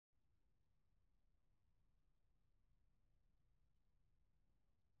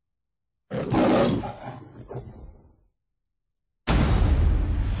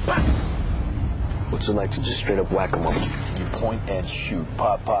What's it like to just straight up whack 'em up? You point and shoot.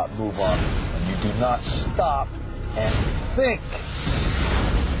 Pop, pop, move on. And you do not stop and think.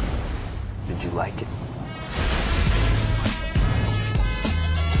 Did you like it?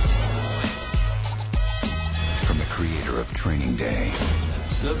 From the creator of Training Day.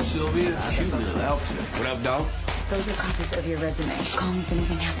 What's up, Sylvia? Cute little outfit. What up, dog? Those are copies of your resume. Call me if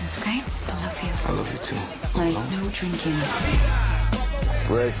anything happens, okay? I love you. I love you, too. Honey, no drinking.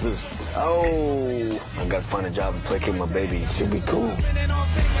 Breakfast. Oh, I gotta find a job and placate my baby. Should be cool.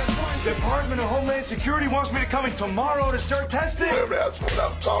 The Department of Homeland Security wants me to come in tomorrow to start testing. Well, that's what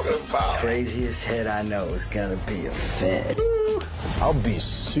I'm talking about. Craziest head I know is gonna be a Fed. I'll be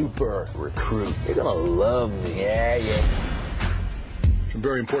super recruit. You're gonna love me. Yeah. Some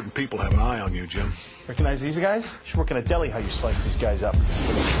very important people have an eye on you, Jim. Recognize these guys? You should work in a deli how you slice these guys up.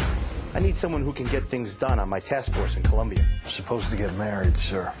 I need someone who can get things done on my task force in Colombia. I'm supposed to get married,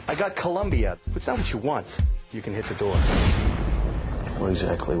 sir. I got Colombia. If it's not what you want, you can hit the door. What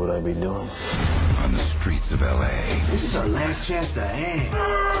exactly would I be doing? On the streets of L.A. This is our last chance to hang.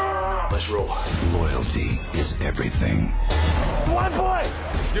 Let's roll. Loyalty is everything. One boy!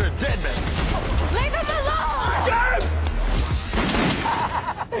 You're a dead man. Leave him alone!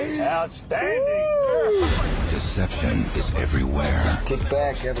 Outstanding, sir. Deception is everywhere. Kick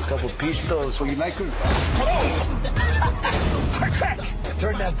back, have a couple pistos. What you like?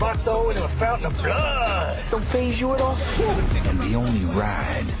 Turn that vato into a fountain of blood. Don't phase you at all? And the only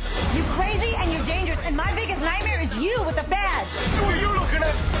ride You crazy and you're dangerous, and my biggest nightmare is you with a badge. Who are you looking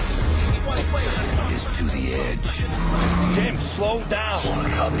at? is to the edge. James, slow down. I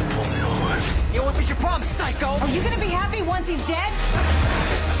got to pull me over. Yo, what was your problem, psycho? Are you gonna be happy once he's dead?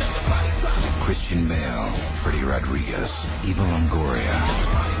 Christian Bale, Freddie Rodriguez, Eva Longoria.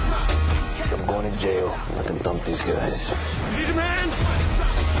 I'm going to jail. I can dump these guys. He's a man.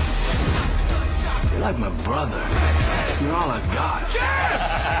 You're like my brother. You're all I got.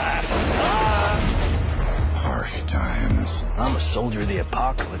 Harsh times. I'm a soldier of the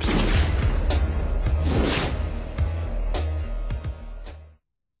apocalypse.